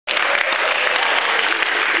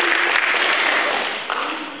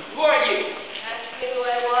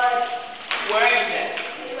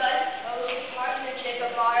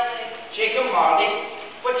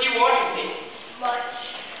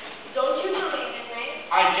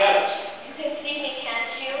I don't. You can see me,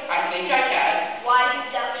 can't you? I think I can. Why do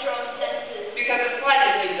you doubt your own senses? Because the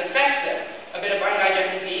slightest thing affects them. A bit of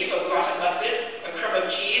undigested beef, a glot of mustard, a crumb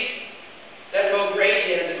of cheese. There's more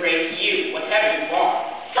gravy than is a grave to you, whatever you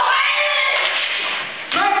want. Silence!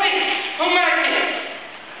 Mercy! Oh, mercy!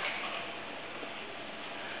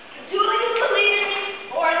 Do you believe in me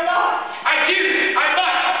or not? I do! I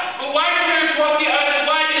must! But why do spirits walk the earth and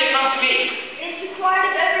why do they come to me? It is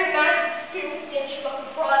required of every man spirit within should walk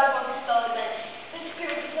abroad among his fellow men. This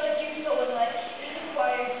spirit does not do so in life. It is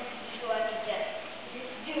required to do after death. It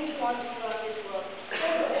is doomed to wander throughout this world.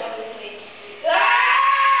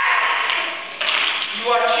 You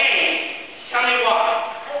are chained. Tell me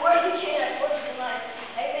why. I wear the chain I forged in life.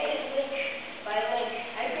 I made it link by link.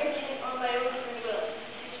 I gripped it on my own free will.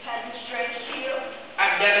 Is this pattern strange to you?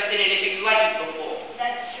 I've never seen anything like it before.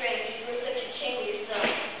 That's strange. You were such a chain yourself.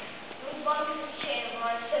 It was long as this chain of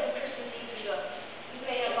mine 7 Christmas Eve ago. You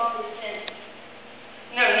made it longer since.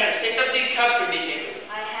 No, say something comfort me, Jacob.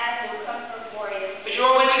 I have no comfort for you. But you're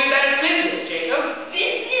always a good man at business, Jacob.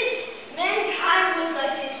 Business? Mankind was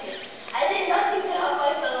my business. I did nothing to help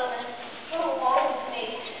my fellow men. So along with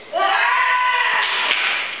me. Is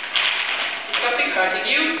something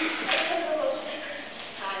hurting you? I took the most at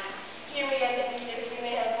Christmas time. Hear me, I beg you, we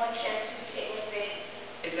may have one chance to take my faith.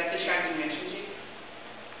 Is that the chance you mentioned, Jacob?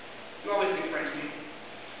 You're always a good friend to me.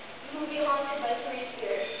 You will be haunted by 3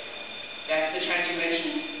 spirits. That's the chance you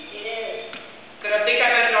mentioned? It is. Then I think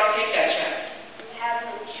I better